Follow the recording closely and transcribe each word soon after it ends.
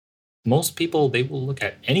Most people, they will look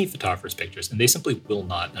at any photographer's pictures and they simply will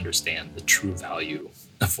not understand the true value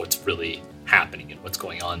of what's really happening and what's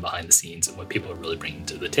going on behind the scenes and what people are really bringing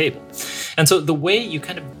to the table. And so the way you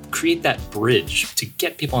kind of create that bridge to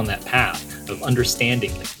get people on that path of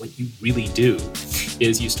understanding like what you really do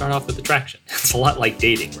is you start off with attraction. It's a lot like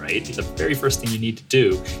dating, right? The very first thing you need to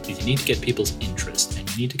do is you need to get people's interest, and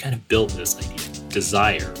you need to kind of build this idea of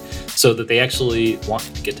desire so that they actually want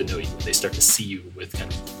to get to know you. They start to see you with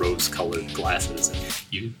kind of rose-colored glasses, and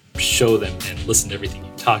you show them and listen to everything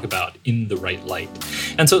you talk about in the right light.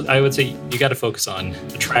 And so I would say you got to focus on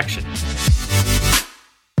attraction.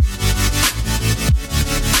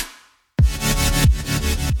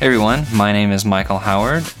 Hey everyone, my name is Michael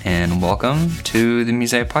Howard, and welcome to the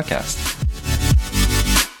Musée Podcast.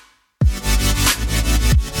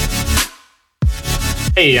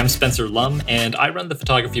 Hey, I'm Spencer Lum, and I run the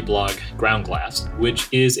photography blog Ground Glass, which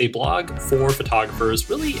is a blog for photographers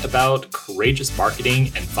really about courageous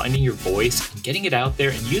marketing and finding your voice and getting it out there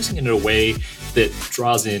and using it in a way that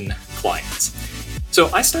draws in clients. So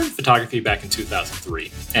I started photography back in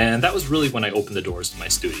 2003, and that was really when I opened the doors to my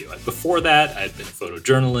studio. Before that, I had been a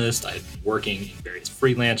photojournalist, I had been working in various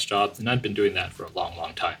freelance jobs, and I'd been doing that for a long,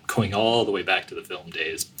 long time, going all the way back to the film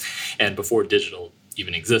days and before digital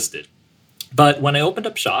even existed. But when I opened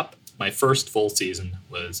up shop, my first full season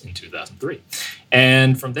was in 2003.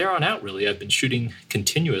 And from there on out, really, I've been shooting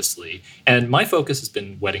continuously. And my focus has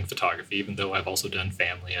been wedding photography, even though I've also done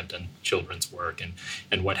family, I've done children's work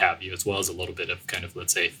and what have you, as well as a little bit of kind of,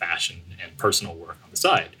 let's say, fashion and personal work on the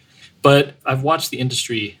side. But I've watched the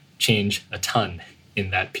industry change a ton in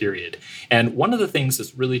that period. And one of the things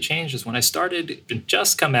that's really changed is when I started to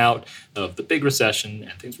just come out of the big recession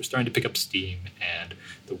and things were starting to pick up steam, and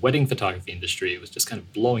the wedding photography industry was just kind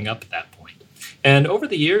of blowing up at that point. And over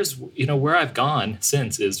the years, where I've gone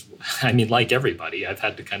since is, like everybody, I've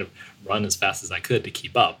had to kind of run as fast as I could to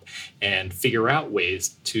keep up and figure out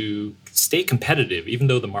ways to stay competitive, even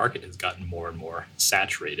though the market has gotten more and more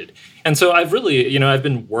saturated. And so I've really, I've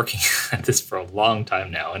been working at this for a long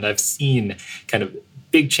time now, and I've seen kind of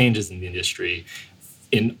big changes in the industry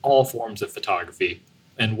in all forms of photography.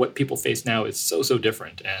 And what people face now is so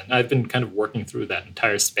different. And I've been kind of working through that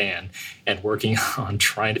entire span and working on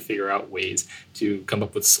trying to figure out ways to come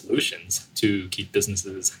up with solutions to keep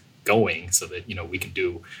businesses going so that, we can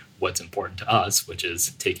do what's important to us, which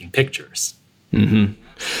is taking pictures. Mm-hmm.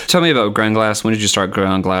 Tell me about Ground Glass. When did you start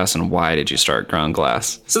Ground Glass, and why did you start Ground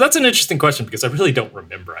Glass? So that's an interesting question because I really don't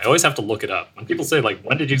remember. I always have to look it up. When people say,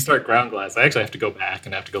 when did you start Ground Glass? I actually have to go back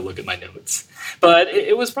and I have to go look at my notes. But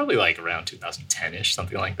it was probably around 2010-ish,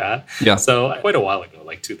 something like that. Yeah. So quite a while ago,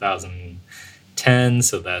 2010.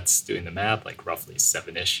 So that's doing the math, roughly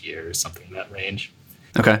 7-ish years, something in that range.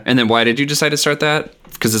 Okay. And then why did you decide to start that?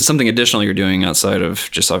 Because it's something additional you're doing outside of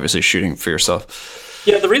just obviously shooting for yourself.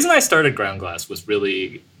 Yeah, the reason I started Ground Glass was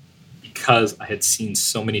really because I had seen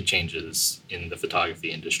so many changes in the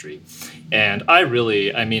photography industry. And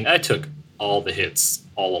I took all the hits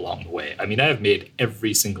all along the way. I have made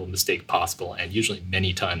every single mistake possible, and usually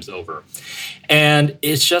many times over. And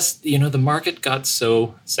it's just, the market got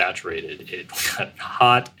so saturated. It got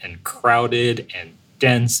hot and crowded and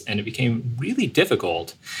dense, and it became really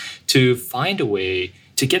difficult to find a way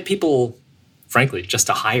to get people, frankly, just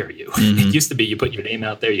to hire you. Mm-hmm. It used to be you put your name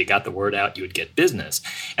out there, you got the word out, you would get business.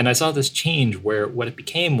 And I saw this change where what it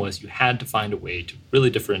became was you had to find a way to really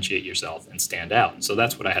differentiate yourself and stand out. And so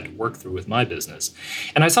that's what I had to work through with my business.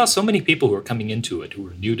 And I saw so many people who were coming into it, who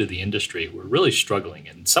were new to the industry, who were really struggling.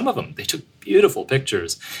 And some of them, they took beautiful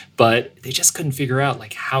pictures, but they just couldn't figure out,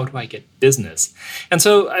 how do I get business? And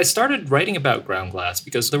so I started writing about Ground Glass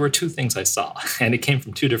because there were two things I saw, and it came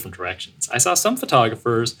from two different directions. I saw some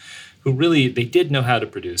photographers who really, they did know how to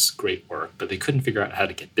produce great work, but they couldn't figure out how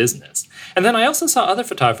to get business. And then I also saw other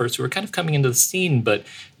photographers who were kind of coming into the scene, but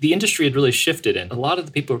the industry had really shifted, and a lot of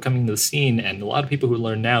the people who were coming into the scene, and a lot of people who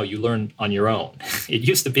learn now, you learn on your own. It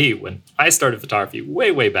used to be when I started photography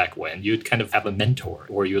way back when, you'd kind of have a mentor,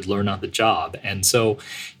 or you would learn on the job. And so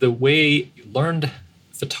the way you learned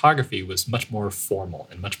photography was much more formal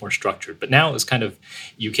and much more structured. But now it was kind of,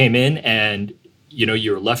 you came in and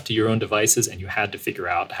you were left to your own devices, and you had to figure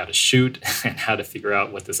out how to shoot and how to figure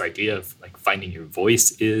out what this idea of finding your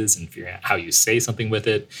voice is and figuring out how you say something with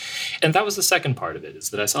it. And that was the second part of it, is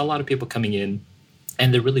that I saw a lot of people coming in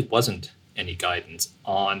and there really wasn't any guidance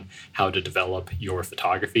on how to develop your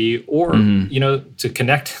photography or, to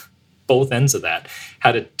connect both ends of that,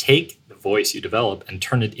 how to take the voice you develop and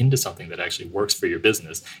turn it into something that actually works for your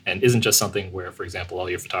business and isn't just something where, for example, all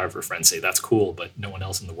your photographer friends say that's cool, but no one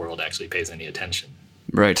else in the world actually pays any attention.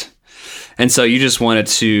 Right. And so you just wanted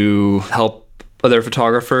to help other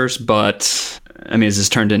photographers, but I mean, has this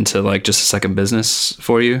turned into like just a second business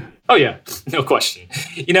for you? Oh yeah, no question.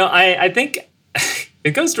 I think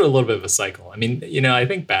it goes through a little bit of a cycle. I mean, I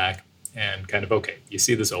think back and kind of, okay, you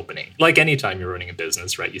see this opening. Like anytime you're running a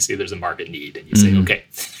business, right? You see there's a market need and you say, okay,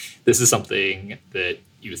 this is something that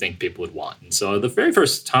you think people would want. And so the very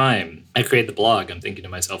first time I created the blog, I'm thinking to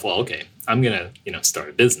myself, well, okay, I'm going to, start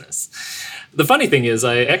a business. The funny thing is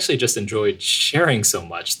I actually just enjoyed sharing so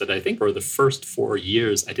much that I think for the first 4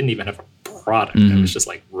 years, I didn't even have a product. I was just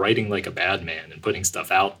like writing like a bad man and putting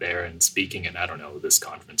stuff out there and speaking at, I don't know, this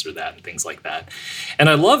conference or that and things like that. And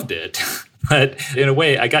I loved it. But in a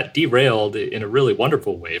way, I got derailed in a really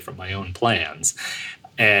wonderful way from my own plans.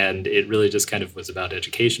 And it really just kind of was about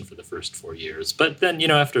education for the first 4 years. But then,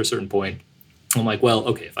 after a certain point, I'm like, well,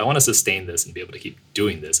 okay, if I want to sustain this and be able to keep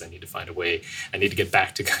doing this, I need to find a way. I need to get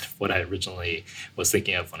back to kind of what I originally was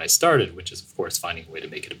thinking of when I started, which is, of course, finding a way to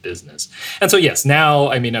make it a business. And so, yes, now,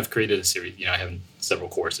 I mean, I've created a series, I have several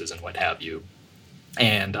courses and what have you.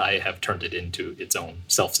 And I have turned it into its own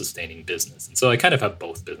self-sustaining business. And so I kind of have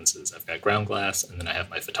both businesses. I've got Ground Glass, and then I have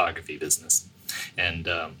my photography business. And,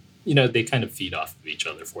 they kind of feed off of each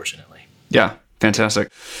other, fortunately. Yeah, fantastic.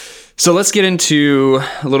 So let's get into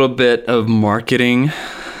a little bit of marketing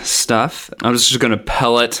stuff. I'm just going to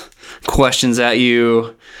pellet questions at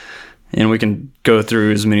you, and we can go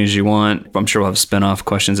through as many as you want. I'm sure we'll have spin-off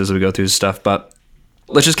questions as we go through stuff, but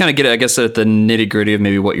let's just kind of get, I guess, at the nitty-gritty of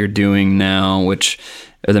maybe what you're doing now, which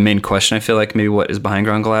are the main question. I feel like maybe what is behind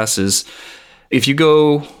Ground Glass is if you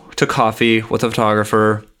go to coffee with a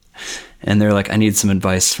photographer and they're like, I need some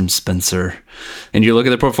advice from Spencer. And you look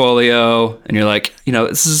at the portfolio and you're like,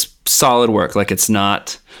 this is solid work. Like, it's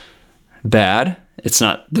not bad. It's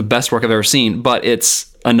not the best work I've ever seen, but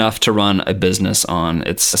it's enough to run a business on.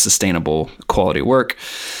 It's a sustainable quality work.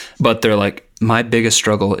 But they're like, my biggest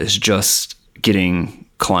struggle is just getting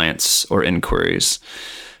clients or inquiries.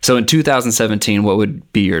 So in 2017, what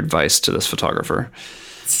would be your advice to this photographer?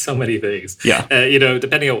 So many things. Yeah.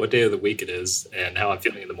 Depending on what day of the week it is and how I'm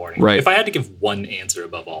feeling in the morning. Right. If I had to give one answer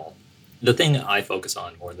above all, the thing I focus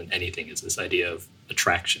on more than anything is this idea of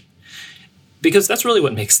attraction. Because that's really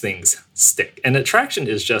what makes things stick. And attraction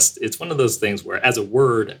is it's one of those things where as a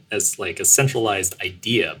word, as like a centralized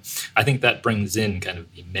idea, I think that brings in kind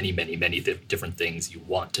of the many, many, many different things you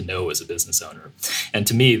want to know as a business owner. And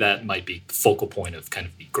to me, that might be the focal point of kind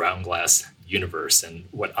of the Ground Glass universe and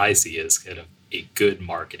what I see as kind of a good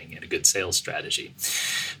marketing and a good sales strategy.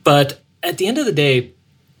 But at the end of the day,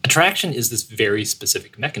 attraction is this very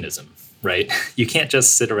specific mechanism, right? You can't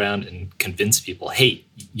just sit around and convince people, hey,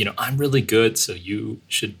 I'm really good, so you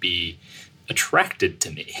should be attracted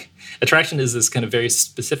to me. Attraction is this kind of very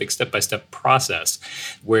specific step-by-step process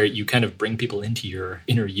where you kind of bring people into your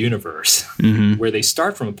inner universe, where they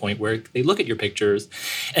start from a point where they look at your pictures.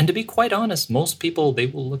 And to be quite honest, most people, they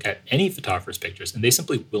will look at any photographer's pictures and they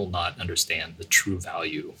simply will not understand the true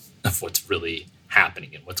value of what's really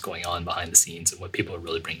happening and what's going on behind the scenes and what people are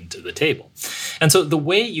really bringing to the table. And so the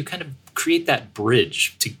way you kind of create that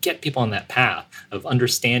bridge to get people on that path of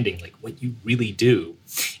understanding like what you really do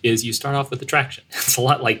is you start off with attraction. It's a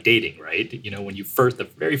lot like dating, right? When the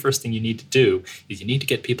very first thing you need to do is you need to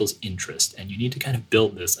get people's interest and you need to kind of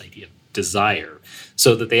build this idea of desire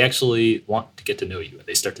so that they actually want to get to know you and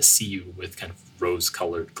they start to see you with kind of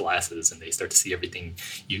rose-colored glasses and they start to see everything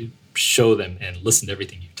you show them and listen to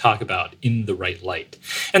everything you talk about in the right light.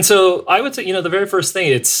 And so I would say, the very first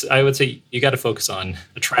thing I would say you got to focus on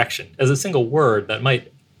attraction. As a single word, that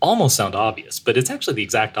might almost sound obvious, but it's actually the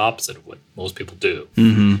exact opposite of what most people do.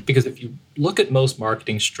 Because if you look at most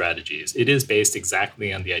marketing strategies, it is based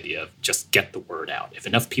exactly on the idea of just get the word out. If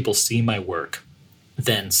enough people see my work,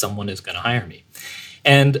 then someone is going to hire me.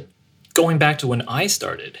 And going back to when I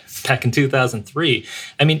started back in 2003,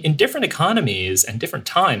 I mean, in different economies and different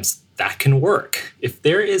times, that can work. If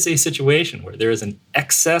there is a situation where there is an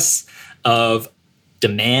excess of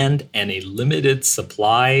demand and a limited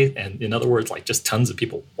supply, and in other words, like just tons of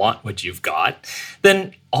people want what you've got,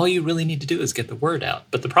 then all you really need to do is get the word out.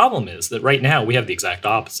 But the problem is that right now we have the exact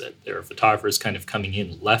opposite. There are photographers kind of coming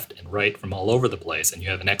in left and right from all over the place, and you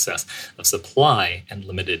have an excess of supply and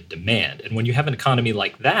limited demand. And when you have an economy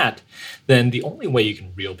like that, then the only way you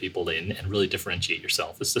can reel people in and really differentiate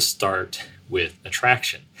yourself is to start with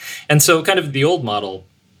attraction. And so kind of the old model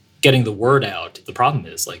getting the word out. The problem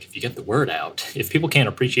is, like, if you get the word out, if people can't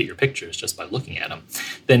appreciate your pictures just by looking at them,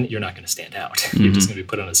 then you're not going to stand out. Mm-hmm. You're just going to be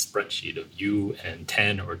put on a spreadsheet of you and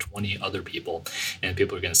 10 or 20 other people, and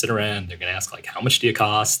people are going to sit around, they're going to ask, like, how much do you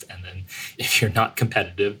cost? And then if you're not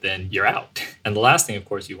competitive, then you're out. And the last thing, of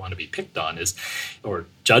course, you want to be picked on is, or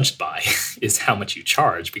judged by, is how much you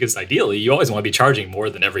charge, because ideally you always want to be charging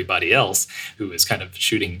more than everybody else who is kind of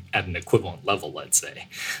shooting at an equivalent level, let's say.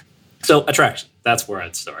 So attraction, that's where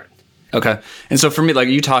I'd start. Okay. And so for me, like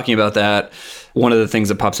you talking about that, one of the things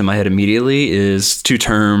that pops in my head immediately is two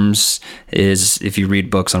terms is, if you read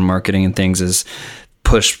books on marketing and things, is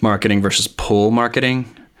push marketing versus pull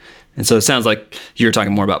marketing. And so it sounds like you're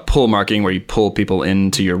talking more about pull marketing, where you pull people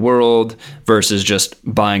into your world, versus just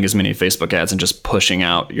buying as many Facebook ads and just pushing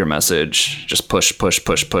out your message, just push,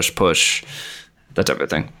 that type of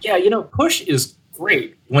thing. Yeah, push is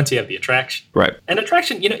great once you have the attraction. Right. And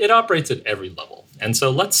attraction, it operates at every level. And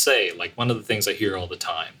so let's say, like, one of the things I hear all the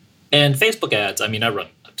time, and Facebook ads, I mean, I run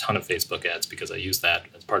a ton of Facebook ads because I use that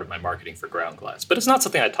as part of my marketing for Ground Glass, but it's not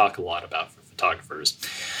something I talk a lot about for photographers.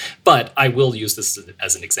 But I will use this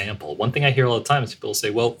as an example. One thing I hear all the time is people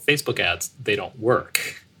say, well, Facebook ads, they don't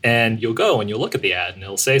work. And you'll go and you'll look at the ad and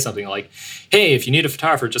it'll say something like, hey, if you need a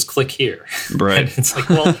photographer, just click here. Right. And it's like,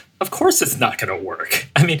 well, of course it's not going to work.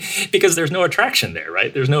 I mean, because there's no attraction there,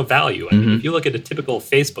 right? There's no value. I mean, if you look at a typical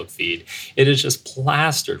Facebook feed, it is just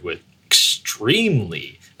plastered with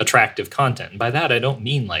extremely attractive content. And by that, I don't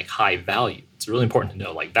mean like high value. It's really important to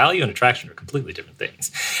know, like, value and attraction are completely different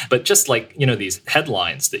things. But just like, these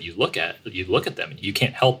headlines that you look at them and you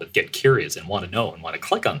can't help but get curious and want to know and want to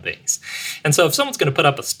click on things. And so if someone's going to put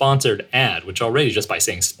up a sponsored ad, which already just by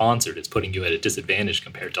saying sponsored is putting you at a disadvantage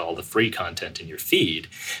compared to all the free content in your feed.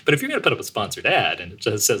 But if you're going to put up a sponsored ad and it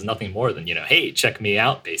just says nothing more than, hey, check me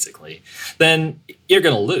out, basically, then you're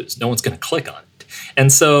going to lose. No one's going to click on it.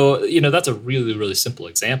 And so, that's a really, really simple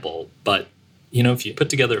example. But if you put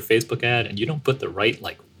together a Facebook ad and you don't put the right,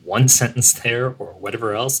 like, one sentence there or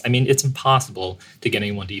whatever else, I mean, it's impossible to get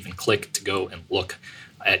anyone to even click to go and look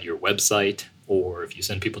at your website. Or if you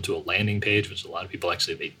send people to a landing page, which a lot of people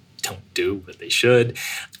actually, they don't do, but they should,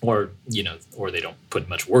 or they don't put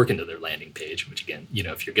much work into their landing page, which again,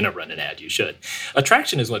 if you're going to run an ad, you should.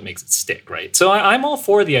 Attraction is what makes it stick, right? So I'm all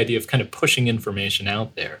for the idea of kind of pushing information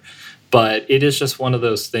out there. But it is just one of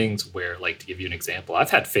those things where, like, to give you an example, I've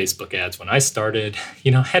had Facebook ads when I started,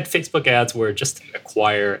 I had Facebook ads where, just to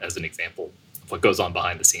acquire as an example of what goes on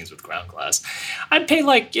behind the scenes with Ground Glass, I'd pay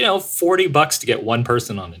like, $40 to get one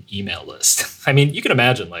person on an email list. I mean, you can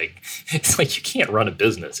imagine, like, it's like you can't run a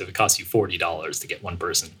business if it costs you $40 to get one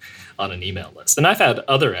person on an email list. And I've had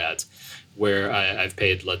other ads where I've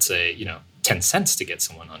paid, let's say, 10 cents to get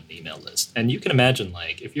someone on an email list. And you can imagine,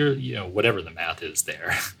 like, if you're, whatever the math is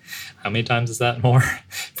there, how many times is that more?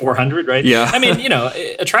 400, right? Yeah. I mean,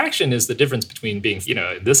 attraction is the difference between being,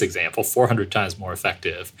 in this example, 400 times more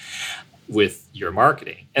effective with your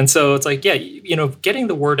marketing. And so it's like, yeah, getting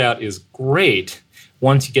the word out is great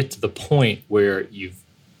once you get to the point where you've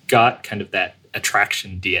got kind of that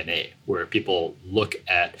attraction DNA, where people look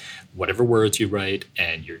at whatever words you write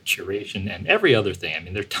and your curation and every other thing. I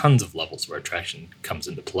mean, there are tons of levels where attraction comes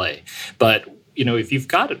into play. But, if you've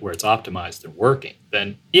got it where it's optimized and working,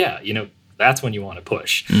 then yeah, that's when you want to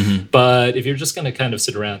push. Mm-hmm. But if you're just going to kind of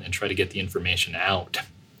sit around and try to get the information out,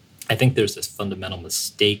 I think there's this fundamental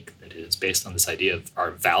mistake that is based on this idea of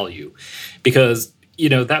our value, because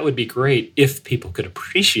that would be great if people could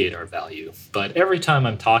appreciate our value. But every time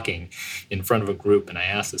I'm talking in front of a group and I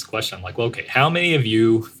ask this question, I'm like, well, okay, how many of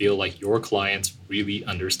you feel like your clients really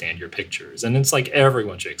understand your pictures? And it's like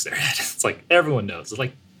everyone shakes their head. It's like everyone knows. It's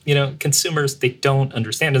like, consumers, they don't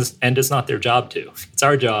understand this, and it's not their job to. It's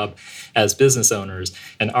our job as business owners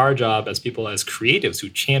and our job as people, as creatives who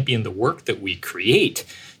champion the work that we create,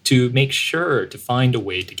 to make sure to find a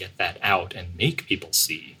way to get that out and make people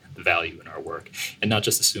see the value in our work and not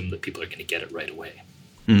just assume that people are going to get it right away.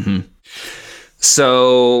 Mm-hmm.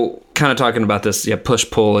 So kind of talking about this,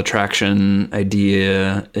 push-pull attraction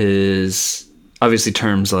idea is obviously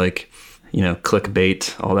terms like,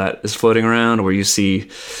 clickbait, all that is floating around, where you see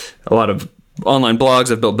a lot of online blogs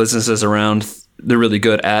that built businesses around, they're really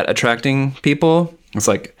good at attracting people. It's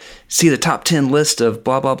like, see the top 10 list of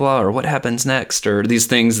blah, blah, blah, or what happens next, or these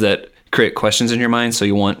things that create questions in your mind, so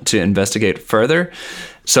you want to investigate further.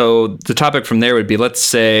 So the topic from there would be, let's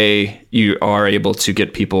say you are able to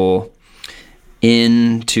get people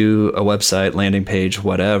into a website, landing page,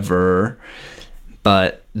 whatever,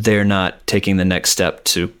 but they're not taking the next step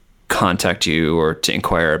to contact you or to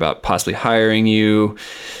inquire about possibly hiring you.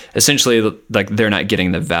 Essentially, like, they're not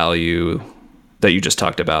getting the value that you just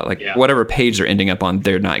talked about. Like Yeah. whatever page they're ending up on,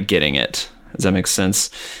 they're not getting it. Does that make sense?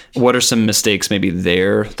 What are some mistakes maybe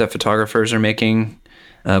there that photographers are making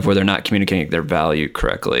where they're not communicating their value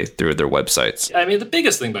correctly through their websites? I mean, the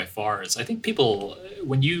biggest thing by far is I think people,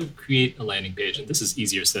 when you create a landing page, and this is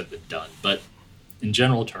easier said than done, but in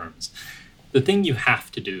general terms, the thing you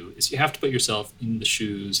have to do is you have to put yourself in the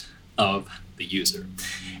shoes of the user.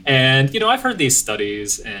 And, I've heard these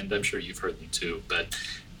studies, and I'm sure you've heard them too, but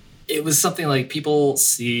it was something like people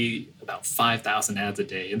see about 5,000 ads a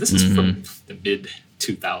day. And this is from the mid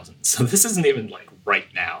 2000s. So this isn't even like right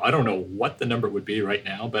now. I don't know what the number would be right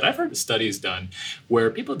now, but I've heard studies done where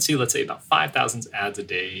people would see, let's say, about 5,000 ads a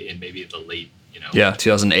day in maybe the late,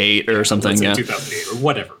 2008 or something. let's say Yeah. 2008 or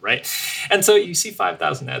whatever, right? And so you see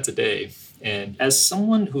 5,000 ads a day. And as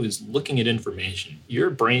someone who is looking at information, your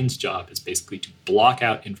brain's job is basically to block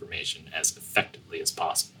out information as effectively as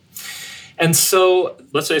possible. And so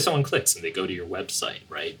let's say someone clicks and they go to your website,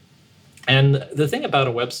 right? And the thing about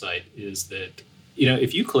a website is that,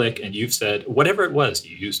 if you click and you've said whatever it was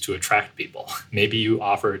you used to attract people, maybe you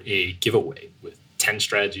offered a giveaway with 10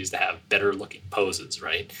 strategies to have better looking poses,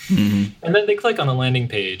 right? And then they click on a landing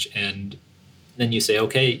page and then you say,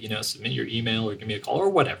 okay, submit your email or give me a call or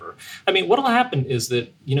whatever. I mean, what'll happen is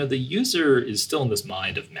that, the user is still in this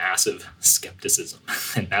mind of massive skepticism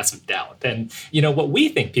and massive doubt. And, what we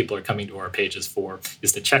think people are coming to our pages for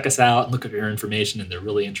is to check us out, look at our information, and they're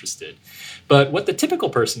really interested. But what the typical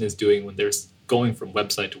person is doing when they're going from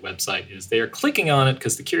website to website is they're clicking on it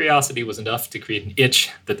because the curiosity was enough to create an itch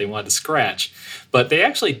that they wanted to scratch, but they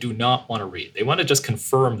actually do not want to read. They want to just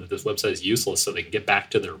confirm that this website is useless so they can get back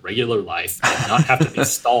to their regular life and not have to be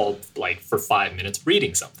stalled for 5 minutes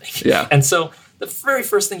reading something. Yeah. And so the very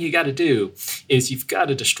first thing you got to do is you've got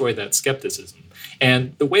to destroy that skepticism.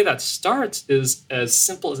 And the way that starts is, as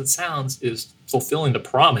simple as it sounds, is fulfilling the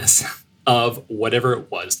promise of whatever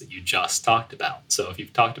it was that you just talked about. So if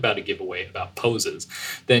you've talked about a giveaway about poses,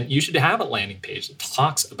 then you should have a landing page that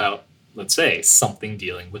talks about, let's say, something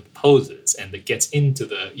dealing with poses and that gets into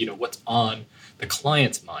the, what's on the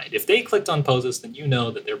client's mind. If they clicked on poses, then you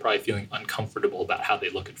know that they're probably feeling uncomfortable about how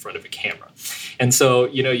they look in front of a camera. And so,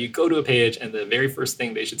 you go to a page and the very first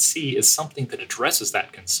thing they should see is something that addresses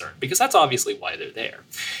that concern, because that's obviously why they're there.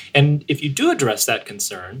 And if you do address that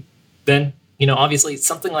concern, then obviously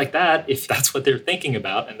something like that, if that's what they're thinking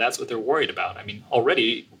about and that's what they're worried about, I mean,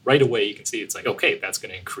 already right away you can see it's like, okay, that's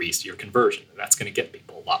going to increase your conversion and that's going to get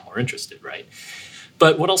people a lot more interested, right?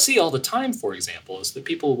 But what I'll see all the time, for example, is that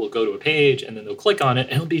people will go to a page and then they'll click on it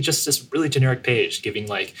and it'll be just this really generic page giving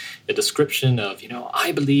like a description of,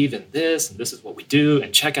 I believe in this and this is what we do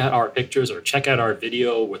and check out our pictures or check out our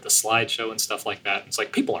video with a slideshow and stuff like that. And it's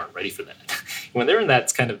like people aren't ready for that. When they're in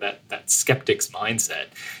that kind of that skeptic's mindset,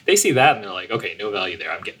 they see that and they're like, okay, no value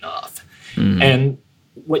there, I'm getting off. And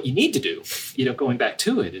what you need to do, going back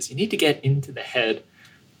to it, is you need to get into the head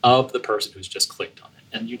of the person who's just clicked on it.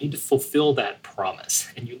 And you need to fulfill that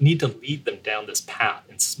promise. And you need to lead them down this path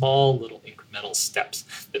in small little incremental steps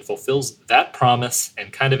that fulfills that promise.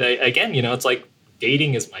 And kind of, again, it's like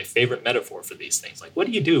dating is my favorite metaphor for these things. Like, what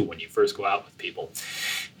do you do when you first go out with people?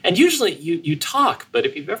 And usually you talk, but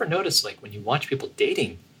if you've ever noticed, like when you watch people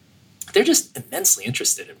dating, they're just immensely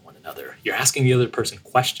interested in one another. You're asking the other person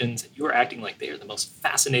questions, and you are acting like they are the most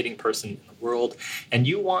fascinating person in the world, and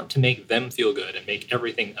you want to make them feel good and make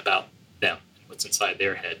everything about them and what's inside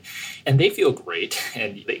their head. And they feel great,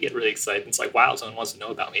 and they get really excited. It's like, wow, someone wants to know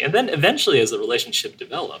about me. And then eventually, as the relationship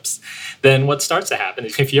develops, then what starts to happen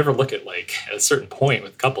is if you ever look at like at a certain point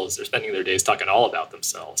with couples, they're spending their days talking all about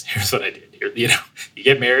themselves. Here's what I did. Here, you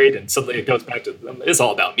get married, and suddenly it goes back to them. It's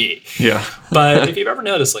all about me. Yeah. But if you've ever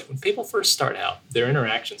noticed, like when people first start out, their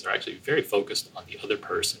interactions are actually very focused on the other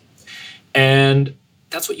person. And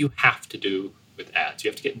that's what you have to do with ads. You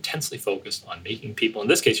have to get intensely focused on making people, in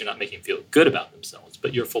this case, you're not making them feel good about themselves,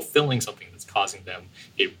 but you're fulfilling something that's causing them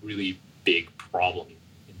a really big problem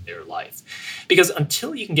in their life. Because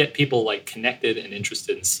until you can get people like connected and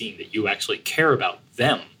interested in seeing that you actually care about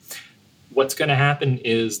them, what's going to happen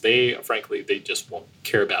is they just won't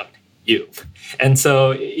care about you. And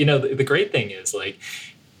so, the great thing is like,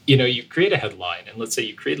 you create a headline and let's say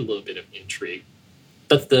you create a little bit of intrigue,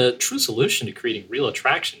 but the true solution to creating real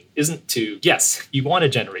attraction isn't to, yes, you want to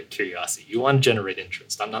generate curiosity, you want to generate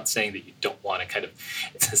interest. I'm not saying that you don't want to kind of,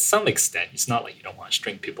 to some extent, it's not like you don't want to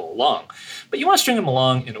string people along, but you want to string them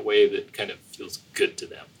along in a way that kind of feels good to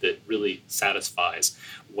them, that really satisfies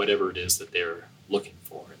whatever it is that they're looking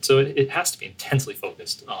for. And so it has to be intensely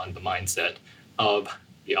focused on the mindset of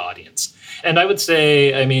the audience. And I would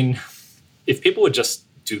say, I mean, if people would just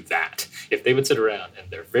do that, if they would sit around and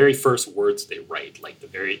their very first words they write, like the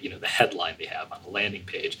headline they have on the landing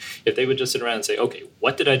page, if they would just sit around and say, okay,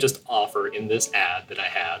 what did I just offer in this ad that I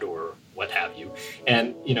had, or what have you?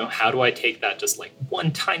 And, how do I take that just like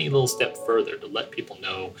one tiny little step further to let people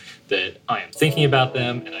know that I am thinking about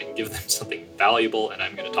them and I can give them something valuable, and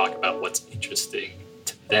I'm going to talk about what's interesting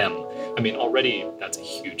to them. I mean, already that's a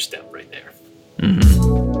huge step right there.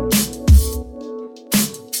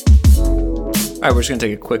 All right, we're just going to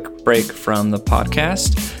take a quick break from the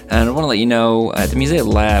podcast. And I want to let you know, at the Musea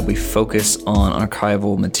Lab, we focus on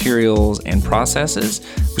archival materials and processes.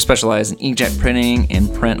 We specialize in inkjet printing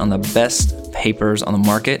and print on the best papers on the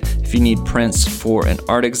market. If you need prints for an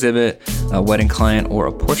art exhibit, a wedding client, or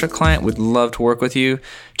a portrait client, we'd love to work with you.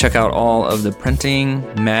 Check out all of the printing,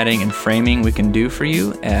 matting, and framing we can do for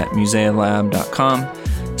you at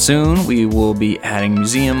musealab.com. Soon, we will be adding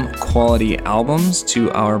museum quality albums to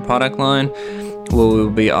our product line. We'll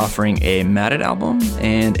be offering a matted album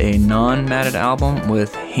and a non-matted album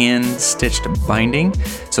with hand-stitched binding.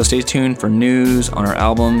 So stay tuned for news on our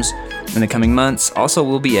albums in the coming months. Also,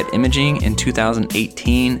 we'll be at Imaging in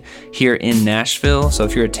 2018 here in Nashville. So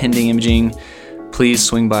if you're attending Imaging, please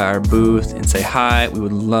swing by our booth and say hi. We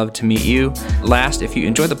would love to meet you. Last, if you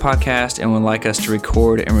enjoyed the podcast and would like us to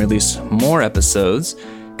record and release more episodes,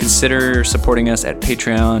 consider supporting us at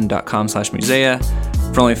patreon.com/musea.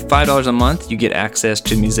 For only $5 a month, you get access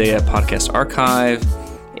to Musea Podcast Archive,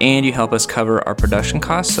 and you help us cover our production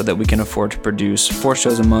costs so that we can afford to produce 4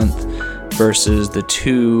 shows a month versus the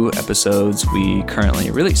 2 episodes we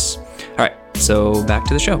currently release. All right, so back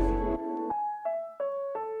to the show.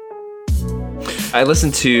 I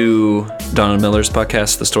listened to Donald Miller's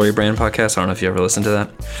podcast, the Story Brand podcast. I don't know if you ever listened to that.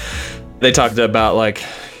 They talked about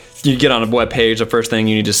you get on a web page, the first thing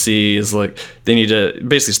you need to see is they need to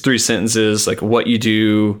basically it's 3 sentences, like what you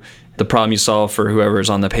do, the problem you solve for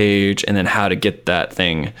whoever's on the page, and then how to get that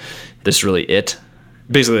thing. That's really it.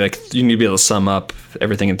 Basically, you need to be able to sum up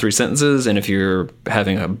everything in 3 sentences. And if you're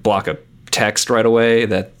having a block of text right away,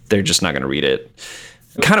 that they're just not going to read it.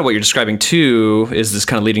 Kind of what you're describing too is this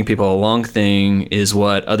kind of leading people along thing is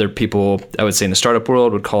what other people, I would say in the startup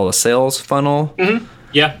world, would call a sales funnel. Mm-hmm.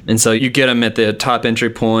 Yeah. And so you get them at the top entry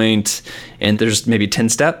point, and there's maybe 10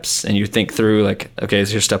 steps, and you think through okay,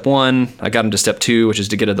 so here's step 1. I got them to step 2, which is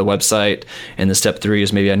to get to the website. And then step 3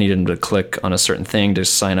 is maybe I need them to click on a certain thing to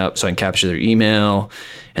sign up so I can capture their email.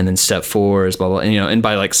 And then step 4 is blah, blah. And, and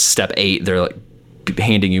by step 8, they're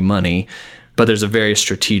handing you money. But there's a very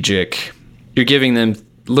strategic, you're giving them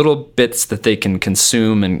little bits that they can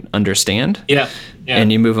consume and understand. Yeah.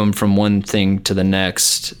 And you move them from one thing to the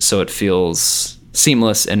next so it feels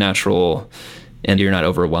seamless and natural, and you're not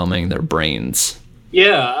overwhelming their brains.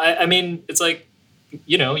 Yeah, I mean, it's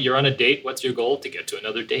you're on a date. What's your goal? To get to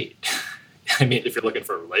another date. I mean, if you're looking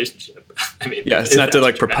for a relationship, it's not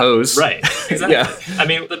to propose. Right, exactly. Yeah. I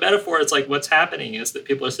mean, the metaphor, it's what's happening is that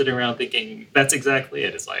people are sitting around thinking, that's exactly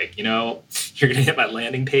it. It's you're going to hit my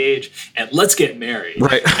landing page and let's get married.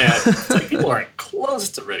 Right. And it's people aren't close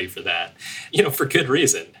to ready for that, for good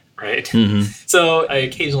reason. Right. Mm-hmm. So I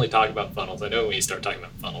occasionally talk about funnels. I know when you start talking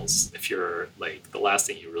about funnels, if you're the last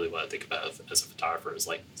thing you really want to think about as a photographer is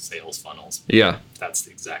sales funnels. Yeah. That's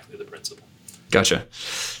exactly the principle. Gotcha.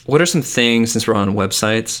 What are some things, since we're on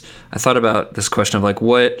websites, I thought about this question of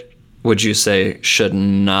what would you say should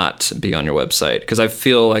not be on your website? Because I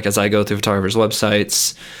feel as I go through photographers'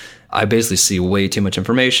 websites, I basically see way too much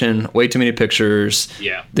information, way too many pictures.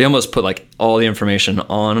 Yeah. They almost put all the information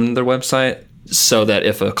on their website so that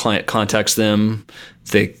if a client contacts them,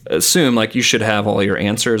 they assume you should have all your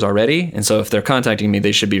answers already. And so if they're contacting me,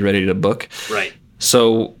 they should be ready to book. Right.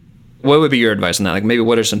 So what would be your advice on that? Maybe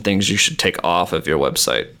what are some things you should take off of your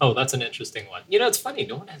website? Oh, that's an interesting one. It's funny.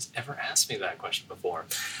 No one has ever asked me that question before.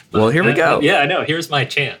 But, well, here we go. Yeah, I know. Here's my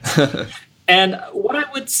chance. And what I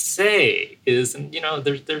would say is,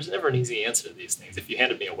 there's never an easy answer to these things. If you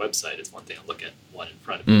handed me a website, it's one thing to look at one in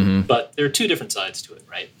front of me. Mm-hmm. But there are 2 different sides to it,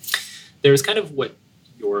 right? There's kind of what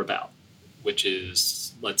you're about, which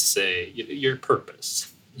is, let's say, your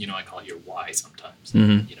purpose. I call it your why sometimes.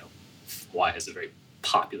 Mm-hmm. Why is a very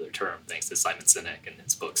popular term, thanks to Simon Sinek and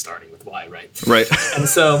his book Starting with Why, right? Right. And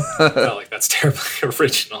so, that's terribly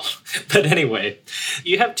original. But anyway,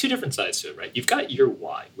 you have 2 different sides to it, right? You've got your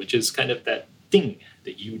why, which is kind of that thing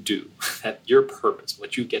that you do, that your purpose,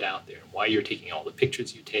 what you get out there, and why you're taking all the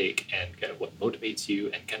pictures you take, and kind of what motivates you,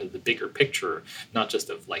 and kind of the bigger picture, not just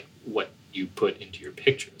of what you put into your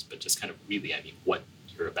pictures, but just kind of really, what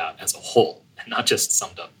you're about as a whole, and not just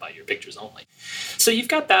summed up by your pictures only. So you've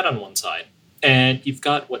got that on one side, and you've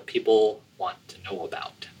got what people want to know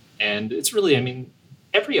about. And it's really,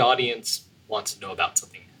 every audience wants to know about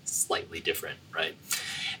something slightly different, right?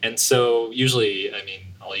 And so usually, I mean,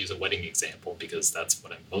 I'll use a wedding example because that's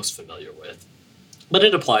what I'm most familiar with. But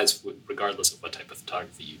it applies regardless of what type of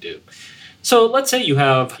photography you do. So let's say you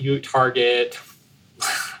target,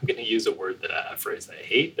 I'm going to use a phrase I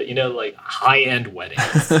hate, but like high-end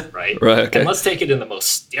weddings, right? Right. Okay. And let's take it in the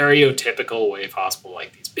most stereotypical way possible,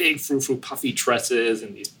 like these big frou-frou puffy dresses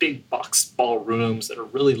and these big box ballrooms that are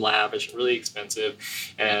really lavish and really expensive.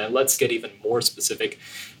 And let's get even more specific.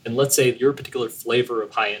 And let's say your particular flavor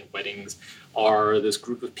of high-end weddings are this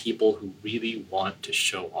group of people who really want to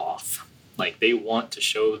show off. Like they want to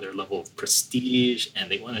show their level of prestige and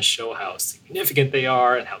they want to show how significant they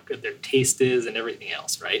are and how good their taste is and everything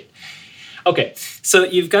else, right? Okay, so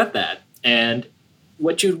you've got that. And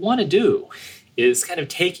what you'd want to do is kind of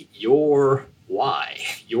take your why,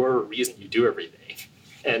 your reason you do everything.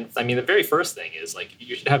 And I mean, the very first thing is like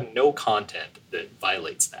you should have no content that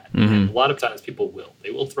violates that. Mm-hmm. And a lot of times people will.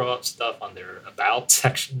 They will throw out stuff on their about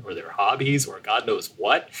section or their hobbies or God knows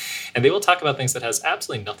what. And they will talk about things that has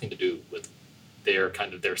absolutely nothing to do with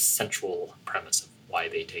their central premise of why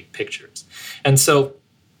they take pictures. And so,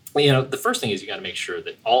 the first thing is you got to make sure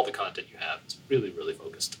that all the content you have is really, really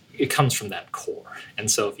focused. It comes from that core.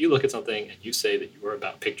 And so if you look at something and you say that you are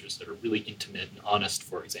about pictures that are really intimate and honest,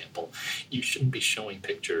 for example, you shouldn't be showing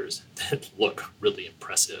pictures that look really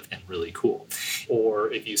impressive and really cool.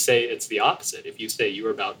 Or if you say it's the opposite, if you say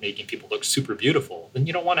you're about making people look super beautiful, then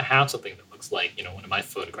you don't want to have something that looks like, one of my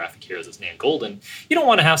photographic heroes is Nan Goldin. You don't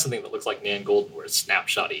want to have something that looks like Nan Goldin where it's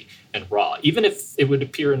snapshotty and raw. Even if it would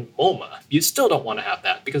appear in MoMA, you still don't want to have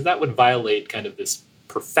that because that would violate kind of this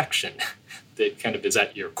perfection that kind of is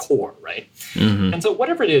at your core, right? Mm-hmm. And so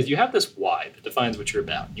whatever it is, you have this why that defines what you're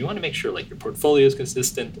about. You want to make sure like your portfolio is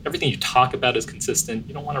consistent, everything you talk about is consistent.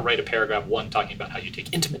 You don't want to write a paragraph one talking about how you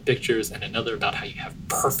take intimate pictures and another about how you have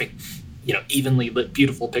perfect, evenly lit,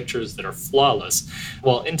 beautiful pictures that are flawless.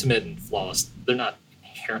 Well, intimate and flawless, they're not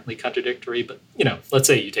inherently contradictory, but let's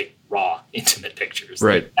say you take raw, intimate pictures.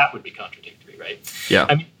 Right. That would be contradictory, right? Yeah.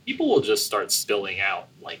 I mean, people will just start spilling out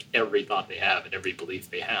like every thought they have and every belief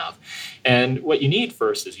they have. And what you need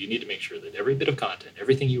first is you need to make sure that every bit of content,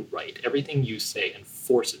 everything you write, everything you say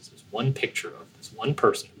enforces this one picture of this one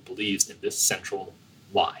person who believes in this central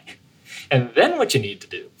why. And then what you need to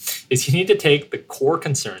do is you need to take the core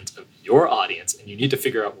concerns of your audience and you need to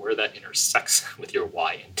figure out where that intersects with your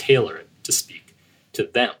why and tailor it to speak to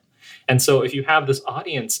them. And so if you have this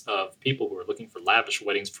audience of people who are looking for lavish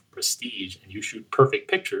weddings for prestige and you shoot perfect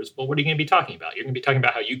pictures, well, what are you going to be talking about? You're going to be talking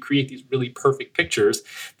about how you create these really perfect pictures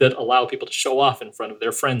that allow people to show off in front of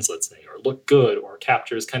their friends, let's say, or look good, or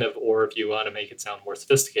captures kind of, or if you want to make it sound more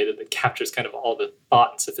sophisticated, that captures kind of all the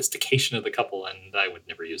thought and sophistication of the couple. And I would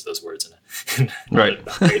never use those words in a right.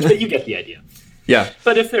 about page, but you get the idea. Yeah.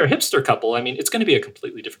 But if they're a hipster couple, I mean, it's going to be a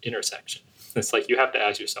completely different intersection. It's like you have to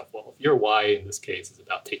ask yourself, well, if your why in this case is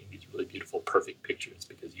about taking these really beautiful, perfect pictures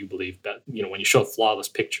because you believe that, when you show a flawless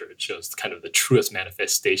picture, it shows kind of the truest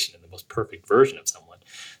manifestation and the most perfect version of someone,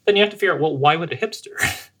 then you have to figure out, well, why would a hipster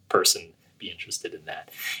person be interested in that?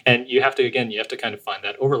 And you have to kind of find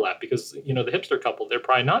that overlap because, the hipster couple, they're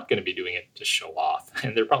probably not going to be doing it to show off.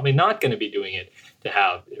 And they're probably not going to be doing it to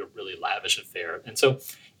have a really lavish affair. And so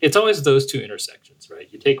it's always those two intersections, right?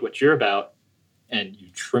 You take what you're about and you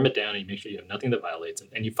trim it down and you make sure you have nothing that violates it.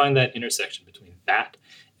 And you find that intersection between that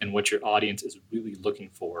and what your audience is really looking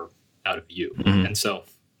for out of you. Mm-hmm. And so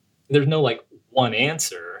there's no like one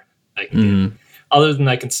answer I can give. Other than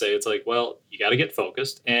I can say, it's like, well, you got to get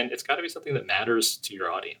focused and it's got to be something that matters to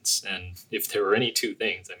your audience. And if there were any two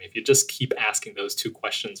things, I mean, if you just keep asking those two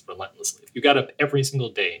questions relentlessly, if you got up every single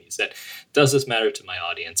day and you said, does this matter to my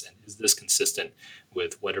audience? And is this consistent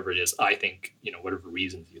with whatever it is I think, whatever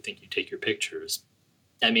reasons you think you take your pictures,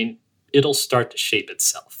 I mean, it'll start to shape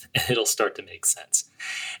itself and it'll start to make sense.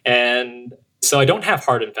 And so I don't have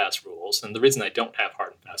hard and fast rules. And the reason I don't have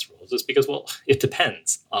hard and fast rules is because, well, it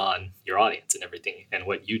depends on your audience and everything and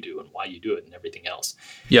what you do and why you do it and everything else.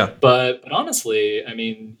 Yeah. But honestly, I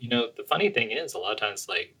mean, the funny thing is a lot of times,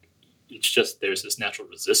 like, it's just there's this natural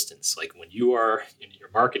resistance. Like when you are in your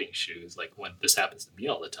marketing shoes, like when this happens to me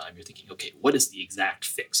all the time, you're thinking, okay, what is the exact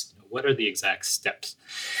fix? What are the exact steps?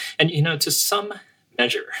 And, to some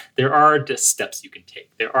measure, there are just steps you can take.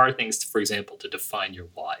 There are things, for example, to define your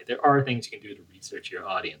why. There are things you can do to research your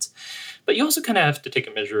audience. But you also kind of have to take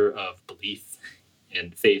a measure of belief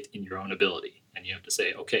and faith in your own ability. And you have to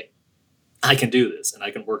say, okay, I can do this and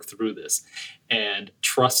I can work through this, and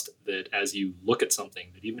trust that as you look at something,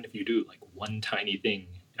 that even if you do like one tiny thing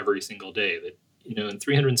every single day, that, in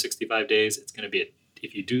 365 days, it's going to be,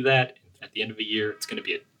 if you do that at the end of a year, it's going to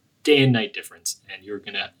be a day and night difference, and you're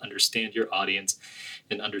going to understand your audience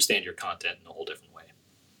and understand your content in a whole different way.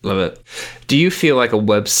 Love it. Do you feel like a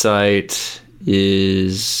website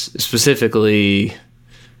is specifically,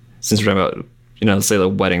 since we're talking about, say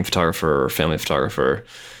like wedding photographer or family photographer,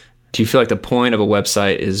 do you feel like the point of a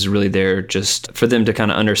website is really there just for them to kind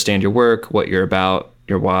of understand your work, what you're about,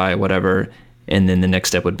 your why, whatever, and then the next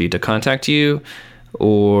step would be to contact you?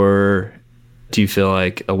 Or do you feel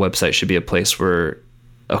like a website should be a place where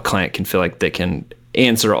a client can feel like they can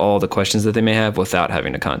answer all the questions that they may have without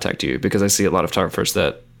having to contact you? Because I see a lot of photographers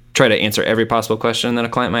that try to answer every possible question that a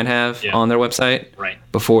client might have on their website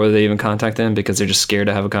before they even contact them because they're just scared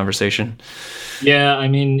to have a conversation. Yeah, I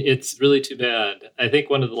mean, it's really too bad. I think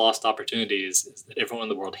one of the lost opportunities is that everyone in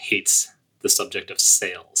the world hates the subject of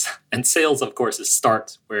sales. And sales, of course,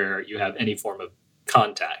 starts where you have any form of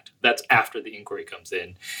contact. That's after the inquiry comes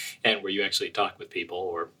in and where you actually talk with people,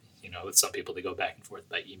 or, with some people, they go back and forth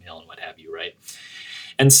by email and what have you, right?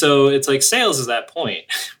 And so it's like sales is that point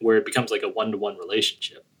where it becomes like a one-to-one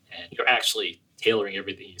relationship, and you're actually tailoring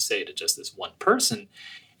everything you say to just this one person.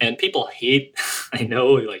 And people hate, I know,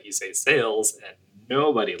 like you say, sales, and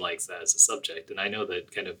nobody likes that as a subject. And I know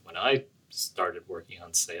that kind of when I started working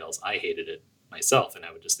on sales, I hated it myself, and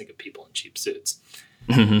I would just think of people in cheap suits.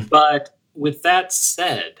 Mm-hmm. But with that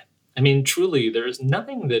said, I mean, truly, there's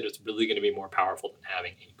nothing that is really going to be more powerful than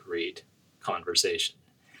having a great conversation.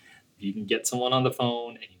 You can get someone on the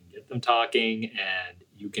phone and you can get them talking and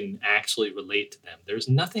you can actually relate to them. There's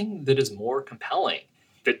nothing that is more compelling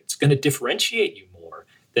that's going to differentiate you more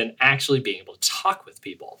than actually being able to talk with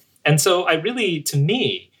people. And so to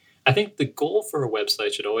me, I think the goal for a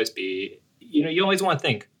website should always be, you always want to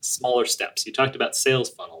think smaller steps. You talked about sales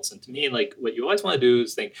funnels. And to me, like what you always want to do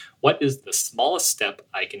is think, what is the smallest step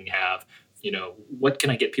I can have? What can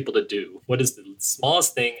I get people to do? What is the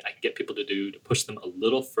smallest thing I can get people to do to push them a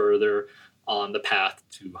little further on the path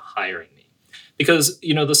to hiring me? Because,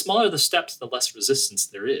 the smaller the steps, the less resistance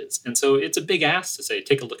there is. And so it's a big ask to say,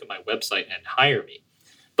 take a look at my website and hire me.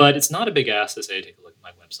 But it's not a big ask to say, take a look at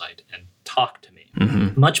my website and talk to me.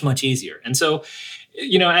 Mm-hmm. Much, much easier. And so,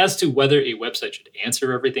 as to whether a website should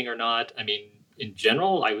answer everything or not, I mean, in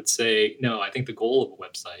general, I would say, no, I think the goal of a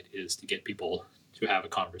website is to get people to have a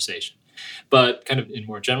conversation. But kind of in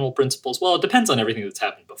more general principles, well, it depends on everything that's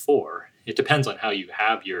happened before. It depends on how you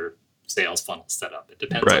have your sales funnel set up. It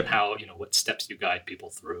depends on how, what steps you guide people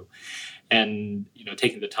through. And,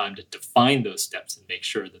 taking the time to define those steps and make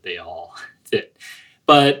sure that they all fit.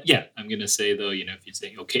 But yeah, I'm going to say though, if you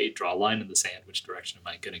say, okay, draw a line in the sand, which direction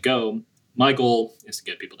am I going to go? My goal is to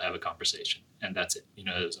get people to have a conversation, and that's it.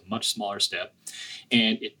 It's a much smaller step,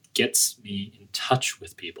 and it gets me in touch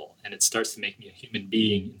with people, and it starts to make me a human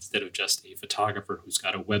being instead of just a photographer who's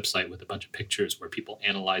got a website with a bunch of pictures where people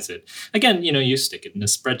analyze it. Again, you stick it in a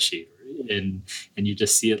spreadsheet, and you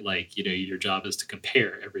just see it like, your job is to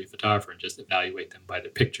compare every photographer and just evaluate them by their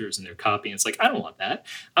pictures and their copy. And it's like, I don't want that.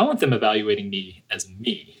 I want them evaluating me as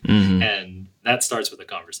me, and that starts with a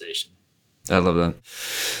conversation. I love that.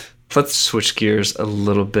 Let's switch gears a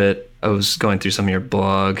little bit. I was going through some of your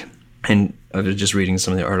blog and I was just reading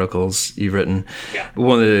some of the articles you've written. Yeah.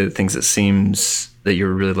 One of the things that seems that you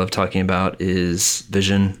really love talking about is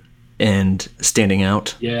vision and standing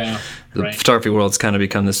out. Yeah. The photography world's kind of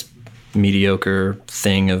become this mediocre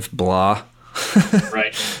thing of blah.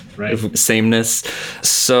 Right. Of sameness.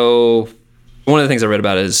 So one of the things I read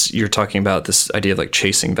about is you're talking about this idea of like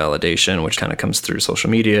chasing validation, which kind of comes through social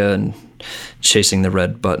media and chasing the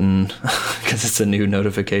red button because it's a new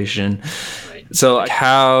notification. Right. So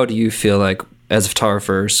how do you feel like as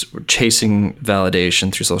photographers, chasing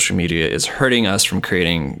validation through social media is hurting us from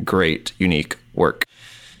creating great, unique work?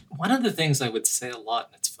 One of the things I would say a lot,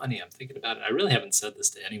 and it's funny, I'm thinking about it, I really haven't said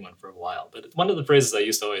this to anyone for a while, but one of the phrases I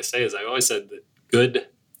used to always say is I always said that good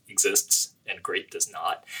exists and great does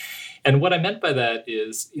not. And what I meant by that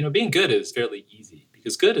is, being good is fairly easy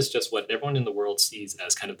because good is just what everyone in the world sees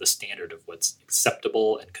as kind of the standard of what's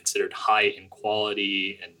acceptable and considered high in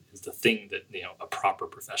quality and is the thing that, a proper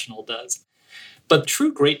professional does. But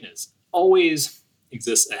true greatness always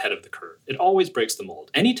exists ahead of the curve. It always breaks the mold.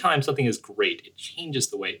 Anytime something is great, it changes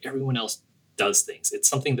the way everyone else does things. It's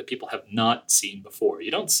something that people have not seen before. You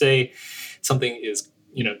don't say something is,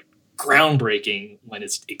 groundbreaking when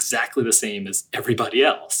it's exactly the same as everybody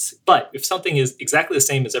else. But if something is exactly the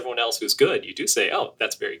same as everyone else who's good, you do say, oh,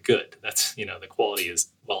 that's very good. That's, the quality is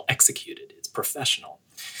well executed. It's professional.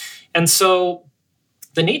 And so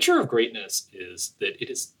the nature of greatness is that it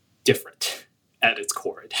is different at its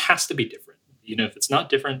core. It has to be different. If it's not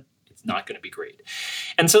different, it's not going to be great.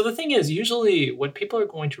 And so the thing is, usually what people are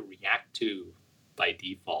going to react to by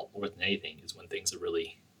default more than anything is when things are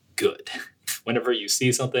really good. Whenever you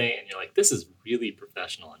see something and you're like, this is really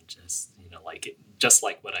professional and just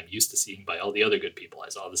like what I'm used to seeing by all the other good people. I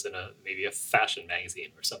saw this in maybe a fashion magazine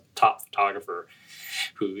or some top photographer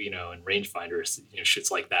who, in rangefinders,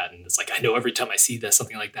 shoots like that. And it's like, I know every time I see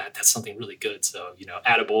something like that, that's something really good. So,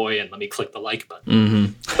 attaboy, and let me click the like button.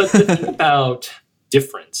 Mm-hmm. But the thing about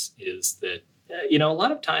difference is that, a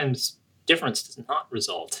lot of times difference does not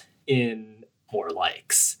result in more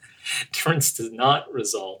likes. Difference does not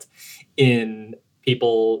result in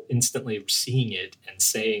people instantly seeing it and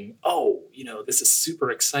saying, oh, this is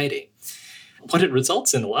super exciting. What it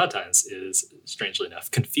results in a lot of times is, strangely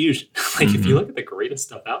enough, confusion. If you look at the greatest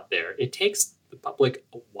stuff out there, it takes the public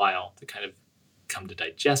a while to kind of come to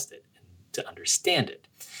digest it and to understand it.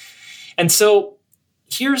 And so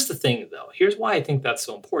here's the thing, though. Here's why I think that's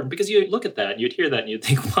so important. Because you look at that and you'd hear that and you'd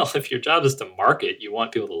think, well, if your job is to market, you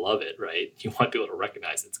want people to love it, right? You want people to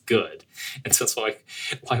recognize it's good. And so it's like,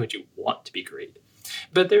 why would you want to be great?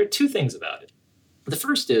 But there are two things about it. The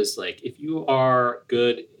first is, if you are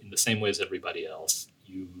good in the same way as everybody else,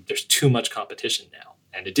 there's too much competition now.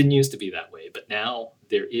 And it didn't used to be that way, but now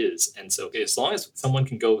there is. And so as long as someone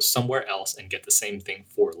can go somewhere else and get the same thing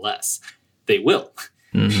for less, they will.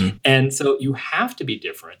 Mm-hmm. And so you have to be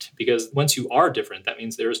different, because once you are different, that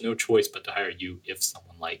means there is no choice but to hire you if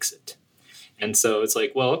someone likes it. And so it's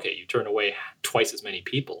like, well, okay, you turn away twice as many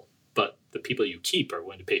people, but the people you keep are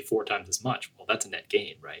going to pay 4 times as much. Well, that's a net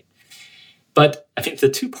gain, right? But I think the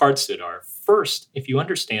two parts to it are, first, if you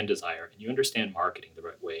understand desire and you understand marketing the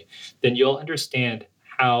right way, then you'll understand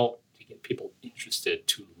how to get people interested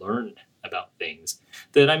to learn about things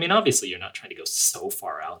that, obviously you're not trying to go so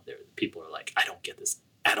far out there that people are like, I don't get this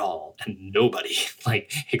at all. And nobody,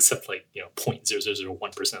 except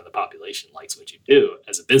 0.0001% of the population likes what you do,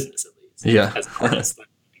 as a business, at least. Yeah. As an artist, that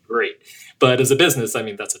would be great. But as a business,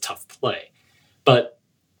 that's a tough play. But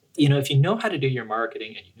if you know how to do your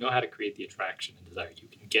marketing and you know how to create the attraction and desire, you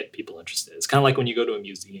can get people interested. It's kind of like when you go to a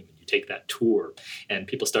museum and you take that tour and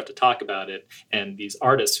people start to talk about it. And these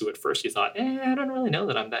artists who at first you thought, I don't really know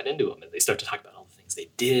that I'm that into them. And they start to talk about all the things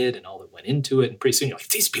they did and all that went into it. And pretty soon you're like,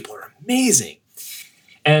 these people are amazing.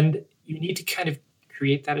 And you need to kind of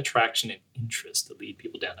create that attraction and interest to lead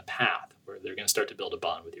people down a path where they're going to start to build a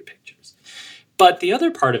bond with your pictures. But the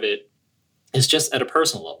other part of it is just at a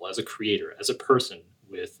personal level, as a creator, as a person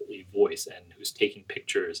with a voice and who's taking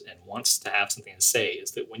pictures and wants to have something to say,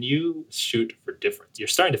 is that when you shoot for difference, you're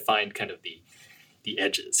starting to find kind of the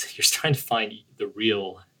edges. You're starting to find the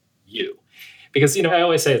real you. Because, I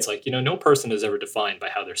always say it's like, no person is ever defined by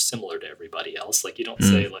how they're similar to everybody else. You don't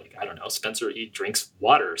say I don't know, Spencer, he drinks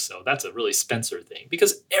water, so that's a really Spencer thing,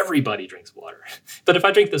 because everybody drinks water. But if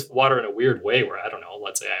I drink this water in a weird way where, I don't know,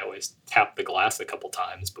 let's say I always tap the glass a couple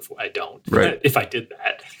times before I don't. Right. If I did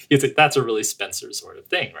that, it's like, that's a really Spencer sort of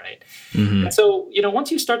thing, right? Mm-hmm. And so,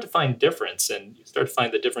 once you start to find difference and you start to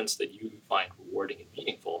find the difference that you find rewarding and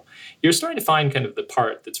meaningful, you're starting to find kind of the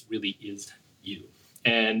part that's really is you.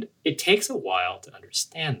 And it takes a while to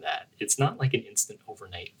understand that. It's not like an instant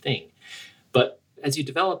overnight thing. But as you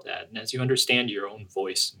develop that and as you understand your own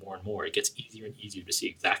voice more and more, it gets easier and easier to see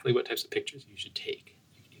exactly what types of pictures you should take,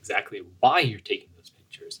 exactly why you're taking those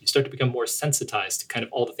pictures. You start to become more sensitized to kind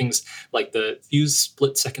of all the things, like the few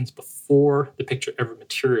split seconds before the picture ever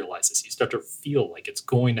materializes. You start to feel like it's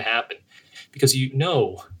going to happen because you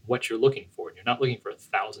know what you're looking for. And you're not looking for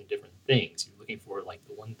 1,000 different things. You're looking for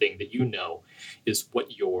the one thing that you know is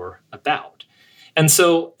what you're about. And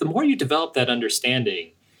so the more you develop that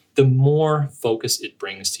understanding, the more focus it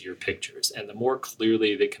brings to your pictures and the more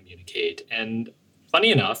clearly they communicate. And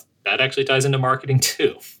funny enough, that actually ties into marketing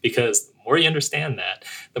too, because the more you understand that,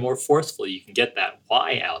 the more forcefully you can get that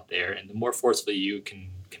why out there and the more forcefully you can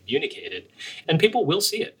communicate it. And people will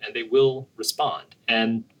see it and they will respond.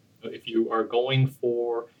 And if you are going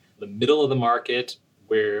for the middle of the market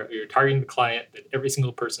where you're targeting the client that every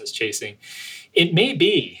single person is chasing, it may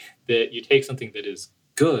be that you take something that is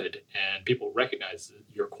good and people recognize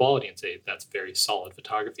your quality and say that's very solid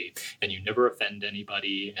photography and you never offend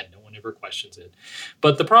anybody and no one ever questions it.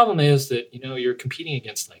 But the problem is that, you're competing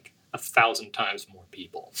against 1,000 times more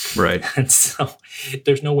people. Right. And so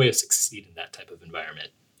there's no way to succeed in that type of environment.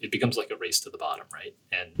 It becomes like a race to the bottom, right?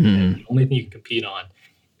 And the only thing you can compete on,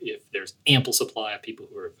 if there's ample supply of people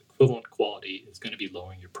who are of equivalent quality, is going to be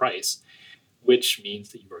lowering your price, which means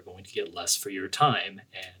that you are going to get less for your time.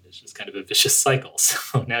 And it's just kind of a vicious cycle.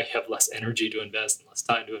 So now you have less energy to invest and less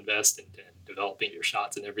time to invest in developing your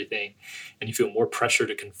shots and everything. And you feel more pressure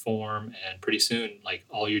to conform. And pretty soon,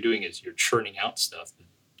 all you're doing is you're churning out stuff that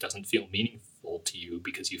doesn't feel meaningful to you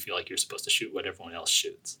because you feel like you're supposed to shoot what everyone else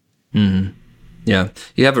shoots. Mm-hmm. Yeah.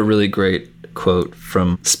 You have a really great quote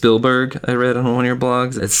from Spielberg I read on one of your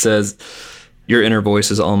blogs. It says, your inner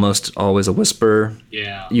voice is almost always a whisper.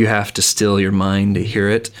 Yeah. You have to still your mind to hear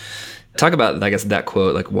it. Talk about, I guess, that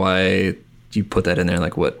quote, like why you put that in there,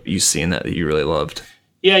 like what you see in that you really loved.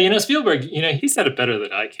 Yeah, Spielberg, he said it better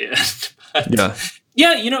than I can. But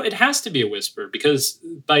yeah, it has to be a whisper because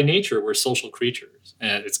by nature, we're social creatures.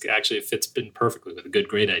 And it fits in perfectly with a good,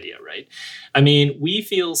 great idea, right? I mean, we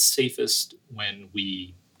feel safest when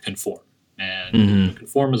we conform. And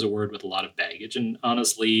conform is a word with a lot of baggage. And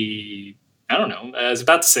honestly, I don't know. I was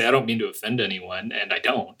about to say I don't mean to offend anyone, and I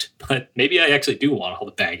don't. But maybe I actually do want all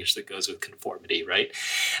the baggage that goes with conformity, right?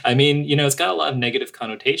 I mean, it's got a lot of negative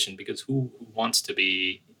connotation because who wants to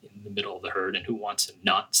be in the middle of the herd and who wants to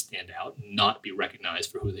not stand out and not be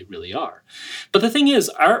recognized for who they really are? But the thing is,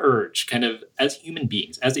 our urge kind of as human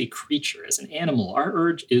beings, as a creature, as an animal, our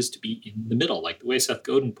urge is to be in the middle. Like the way Seth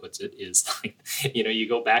Godin puts it is like, you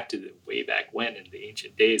go back to the way back when in the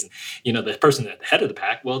ancient days, and, the person at the head of the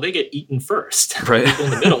pack, well, they get eaten first. Right. People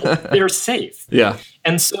in the middle, they're safe. Yeah.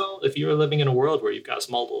 And so if you're living in a world where you've got a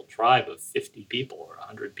small little tribe of 50 people or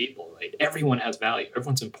 100 people, right, everyone has value.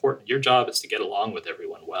 Everyone's important. Your job is to get along with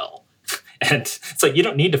everyone well. And it's like you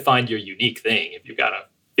don't need to find your unique thing. If you've got a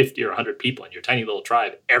 50 or 100 people in your tiny little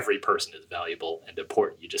tribe, every person is valuable and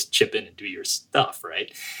important. You just chip in and do your stuff,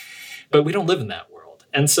 right? But we don't live in that world.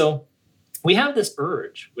 And so we have this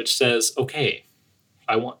urge which says, okay,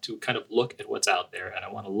 I want to kind of look at what's out there and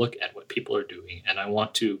I want to look at what people are doing and I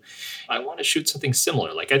want to shoot something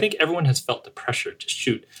similar. Like I think everyone has felt the pressure to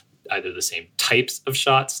shoot either the same types of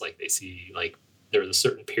shots, like they see like there was a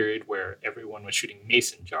certain period where everyone was shooting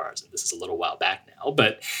mason jars, and this is a little while back now.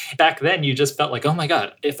 But back then, you just felt like, oh my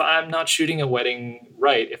God, if I'm not shooting a wedding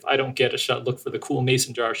right, if I don't get a shot, look for the cool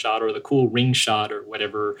mason jar shot or the cool ring shot or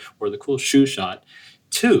whatever, or the cool shoe shot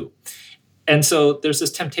too. And so there's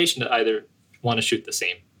this temptation to either want to shoot the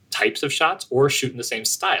same types of shots or shoot in the same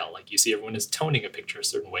style. Like you see everyone is toning a picture a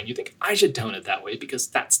certain way and you think, I should tone it that way because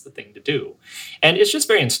that's the thing to do. And it's just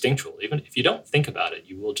very instinctual. Even if you don't think about it,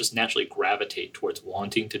 you will just naturally gravitate towards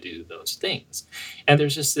wanting to do those things. And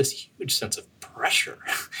there's just this huge sense of pressure.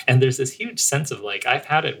 And there's this huge sense of like, I've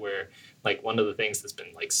had it where like one of the things that's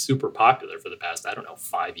been like super popular for the past,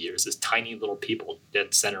 5 years is tiny little people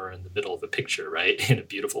dead center in the middle of a picture, right? In a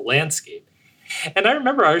beautiful landscape. And I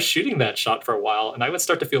remember I was shooting that shot for a while and I would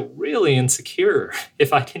start to feel really insecure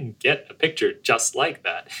if I didn't get a picture just like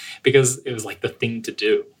that because it was like the thing to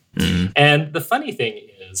do. Mm-hmm. And the funny thing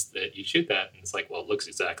is that you shoot that and it's like, well, it looks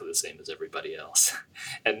exactly the same as everybody else.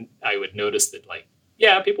 And I would notice that like,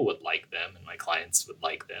 yeah, people would like them and my clients would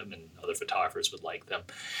like them and other photographers would like them.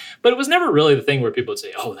 But it was never really the thing where people would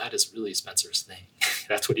say, oh, that is really Spencer's thing.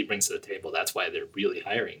 That's what he brings to the table. That's why they're really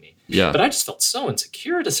hiring me. Yeah. But I just felt so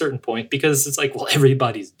insecure at a certain point because it's like, well,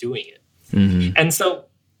 everybody's doing it. Mm-hmm. And so,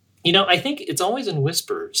 I think it's always in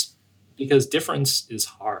whispers because difference is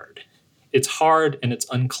hard. It's hard and it's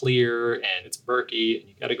unclear and it's murky and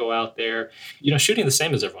you got to go out there. Shooting the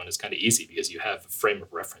same as everyone is kind of easy because you have a frame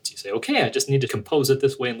of reference. You say, okay, I just need to compose it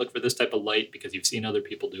this way and look for this type of light because you've seen other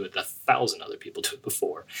people do it, 1,000 other people do it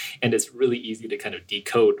before. And it's really easy to kind of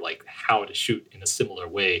decode like how to shoot in a similar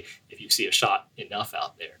way if you see a shot enough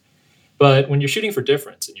out there. But when you're shooting for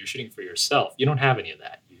difference and you're shooting for yourself, you don't have any of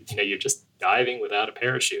that. You're just diving without a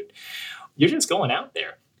parachute. You're just going out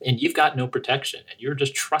there and you've got no protection and you're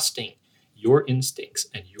just trusting your instincts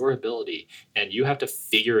and your ability, and you have to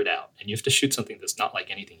figure it out. And you have to shoot something that's not like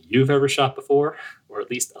anything you've ever shot before, or at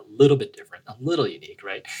least a little bit different, a little unique,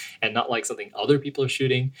 right? And not like something other people are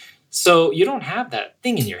shooting. So you don't have that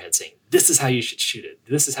thing in your head saying, this is how you should shoot it.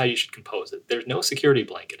 This is how you should compose it. There's no security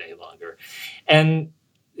blanket any longer. And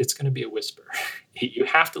it's going to be a whisper. You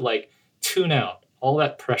have to like tune out all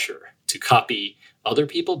that pressure to copy other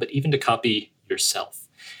people, but even to copy yourself.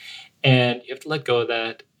 And you have to let go of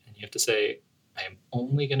that. You have to say, I am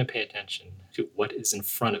only going to pay attention to what is in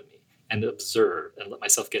front of me and observe and let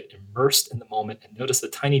myself get immersed in the moment and notice the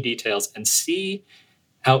tiny details and see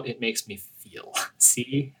how it makes me feel,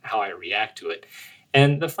 see how I react to it.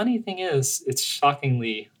 And the funny thing is, it's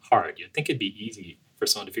shockingly hard. You'd think it'd be easy for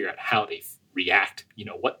someone to figure out how they react,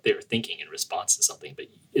 what they're thinking in response to something, but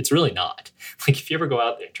it's really not. Like if you ever go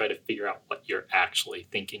out there and try to figure out what you're actually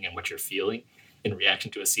thinking and what you're feeling, in reaction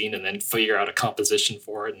to a scene and then figure out a composition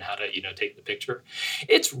for it and how to, take the picture.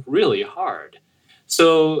 It's really hard.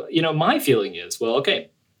 So, my feeling is, well, okay,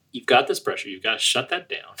 you've got this pressure. You've got to shut that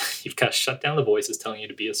down. You've got to shut down the voices telling you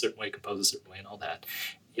to be a certain way, compose a certain way and all that.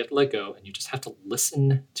 You have to let go and you just have to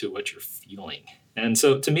listen to what you're feeling. And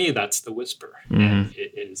so to me, that's the whisper. Mm-hmm. And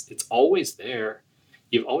it's always there.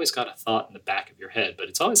 you've always got a thought in the back of your head, but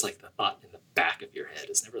it's always like the thought in the back of your head.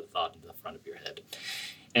 It's never the thought in the front of your head.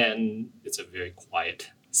 And it's a very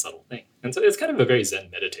quiet, subtle thing. And so it's kind of a very Zen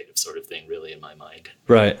meditative sort of thing, really, in my mind.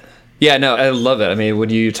 Right. Yeah, no, I love it. I mean, when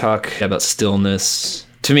you talk about stillness,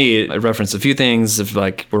 to me, I reference a few things of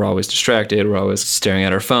like, we're always distracted. We're always staring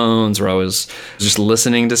at our phones. We're always just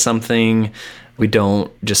listening to something. We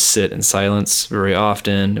don't just sit in silence very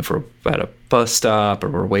often. If we're at a bus stop or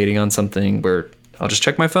we're waiting on something, I'll just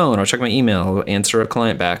check my phone, or I'll check my email, I'll answer a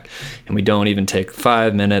client back. And we don't even take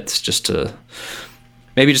 5 minutes just to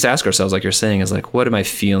maybe just ask ourselves, like you're saying, is like, what am I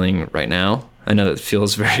feeling right now? I know that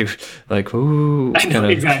feels very like, ooh, kind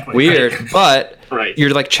of exactly, weird, right. But right.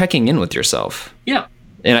 You're like checking in with yourself. Yeah.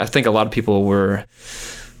 And I think a lot of people were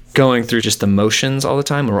going through just emotions all the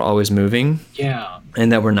time. We're always moving. Yeah.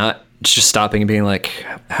 And that we're not just stopping and being like,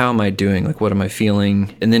 how am I doing? Like, what am I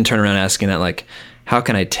feeling? And then turn around asking that, like, how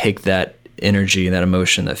can I take that energy, that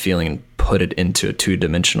emotion, that feeling, and put it into a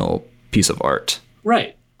 2-dimensional piece of art?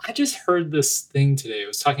 Right. I just heard this thing today. It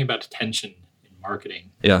was talking about attention in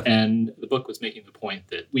marketing. Yeah. And the book was making the point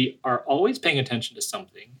that we are always paying attention to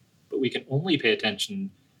something, but we can only pay attention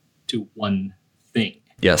to one thing.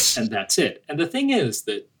 Yes. And that's it. And the thing is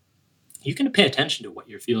that you can pay attention to what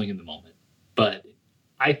you're feeling in the moment. But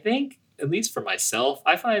I think, at least for myself,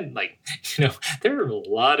 I find like, there are a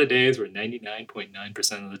lot of days where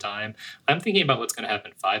 99.9% of the time, I'm thinking about what's going to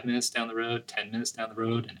happen 5 minutes down the road, 10 minutes down the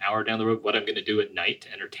road, an hour down the road, what I'm going to do at night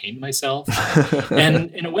to entertain myself.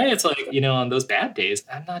 And in a way, it's like, on those bad days,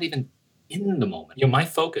 I'm not even in the moment. My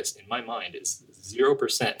focus in my mind is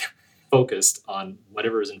 0% focused on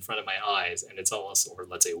whatever is in front of my eyes. And it's almost, or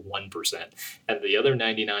let's say 1%. And the other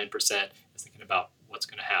 99% is thinking about what's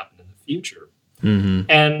going to happen in the future.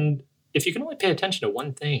 Mm-hmm. And if you can only pay attention to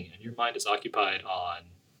one thing and your mind is occupied on,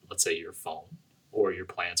 let's say, your phone or your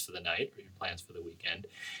plans for the night or your plans for the weekend,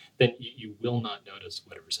 then you will not notice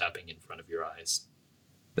whatever's happening in front of your eyes.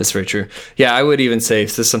 That's very true. Yeah, I would even say if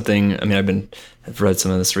this is something, I mean, I've read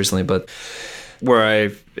some of this recently, but where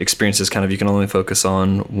I've experienced this kind of, you can only focus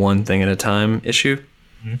on one thing at a time issue.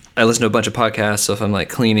 Mm-hmm. I listen to a bunch of podcasts. So if I'm like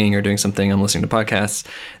cleaning or doing something, I'm listening to podcasts.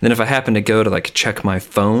 And then if I happen to go to like check my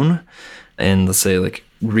phone and let's say like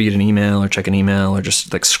read an email or check an email or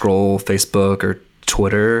just like scroll Facebook or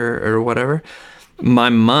Twitter or whatever, my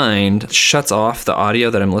mind shuts off the audio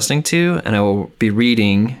that I'm listening to and I will be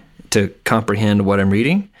reading to comprehend what I'm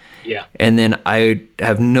reading. Yeah. And then I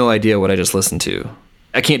have no idea what I just listened to.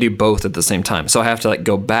 I can't do both at the same time. So I have to like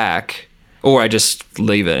go back, or I just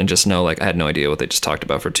leave it and just know like I had no idea what they just talked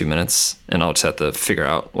about for 2 minutes and I'll just have to figure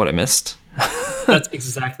out what I missed. That's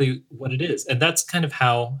exactly what it is. And that's kind of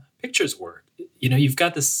how pictures work. You've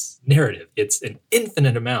got this narrative. It's an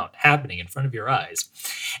infinite amount happening in front of your eyes.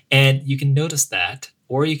 And you can notice that,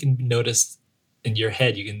 or you can notice in your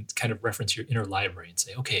head, you can kind of reference your inner library and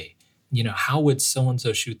say, okay, how would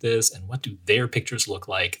so-and-so shoot this and what do their pictures look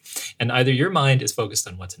like? And either your mind is focused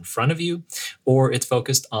on what's in front of you or it's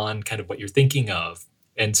focused on kind of what you're thinking of.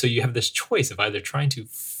 And so you have this choice of either trying to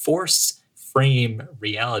force frame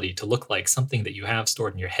reality to look like something that you have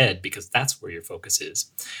stored in your head because that's where your focus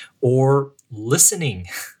is, or listening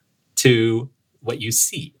to what you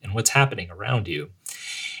see and what's happening around you.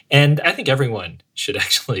 And I think everyone should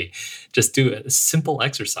actually just do a simple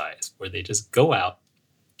exercise where they just go out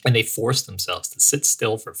and they force themselves to sit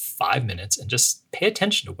still for 5 minutes and just pay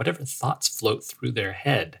attention to whatever thoughts float through their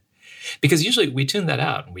head. Because usually we tune that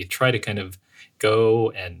out and we try to kind of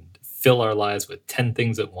go and fill our lives with 10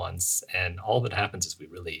 things at once. And all that happens is we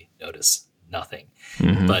really notice nothing.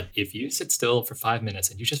 Mm-hmm. But if you sit still for 5 minutes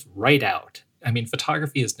and you just write out, I mean,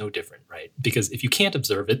 photography is no different, right? Because if you can't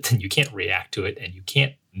observe it, then you can't react to it and you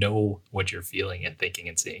can't know what you're feeling and thinking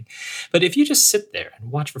and seeing. But if you just sit there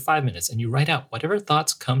and watch for 5 minutes and you write out whatever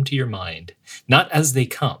thoughts come to your mind, not as they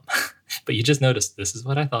come, but you just notice this is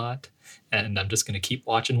what I thought, and I'm just going to keep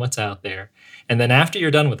watching what's out there. And then after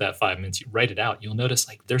you're done with that 5 minutes, you write it out, you'll notice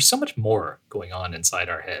like there's so much more going on inside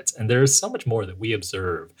our heads. And there's so much more that we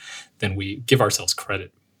observe than we give ourselves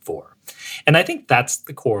credit for. And I think that's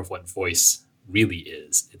the core of what voice really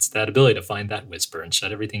is. It's that ability to find that whisper and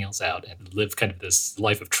shut everything else out and live kind of this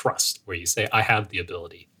life of trust where you say, I have the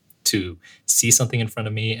ability to see something in front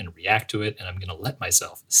of me and react to it. And I'm going to let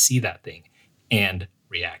myself see that thing and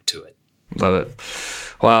react to it. Love it.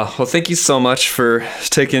 Wow. Well, thank you so much for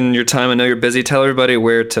taking your time. I know you're busy. Tell everybody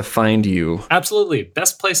where to find you. Absolutely.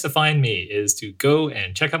 Best place to find me is to go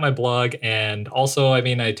and check out my blog. And also, I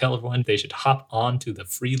tell everyone they should hop on to the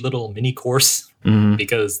free little mini course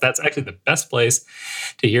because that's actually the best place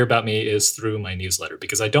to hear about me is through my newsletter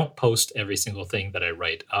because I don't post every single thing that I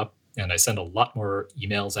write up And I send a lot more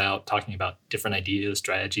emails out talking about different ideas,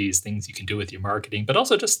 strategies, things you can do with your marketing, but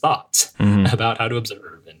also just thoughts about how to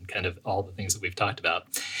observe and kind of all the things that we've talked about.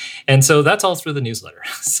 And so that's all through the newsletter.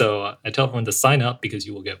 So I tell everyone to sign up because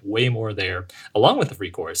you will get way more there, along with the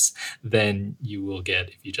free course, than you will get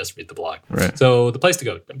if you just read the blog. Right. So the place to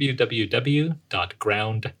go,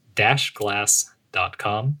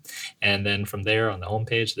 www.ground-glass.com. And then from there on the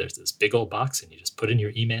homepage, there's this big old box, and you just put in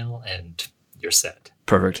your email and you're set.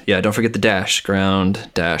 Perfect. Yeah, don't forget the dash,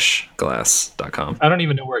 ground-glass.com. I don't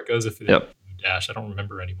even know where it goes if it Yep. dash. I don't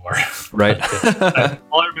remember anymore. Right.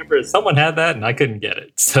 All I remember is someone had that and I couldn't get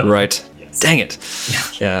it. So Right. yes. Dang it.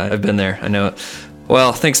 Yeah, I've been there. I know it.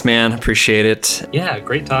 Well, thanks, man. Appreciate it. Yeah,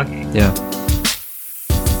 great talking. Yeah.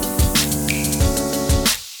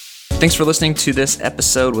 Thanks for listening to this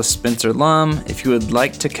episode with Spencer Lum. If you would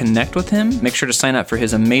like to connect with him, make sure to sign up for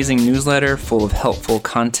his amazing newsletter full of helpful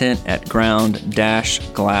content at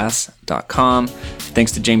ground-glass.com.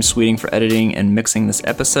 Thanks to James Sweeting for editing and mixing this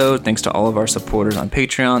episode. Thanks to all of our supporters on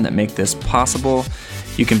Patreon that make this possible.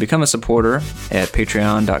 You can become a supporter at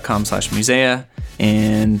patreon.com/musea.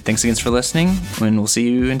 And thanks again for listening, and we'll see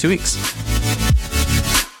you in 2 weeks.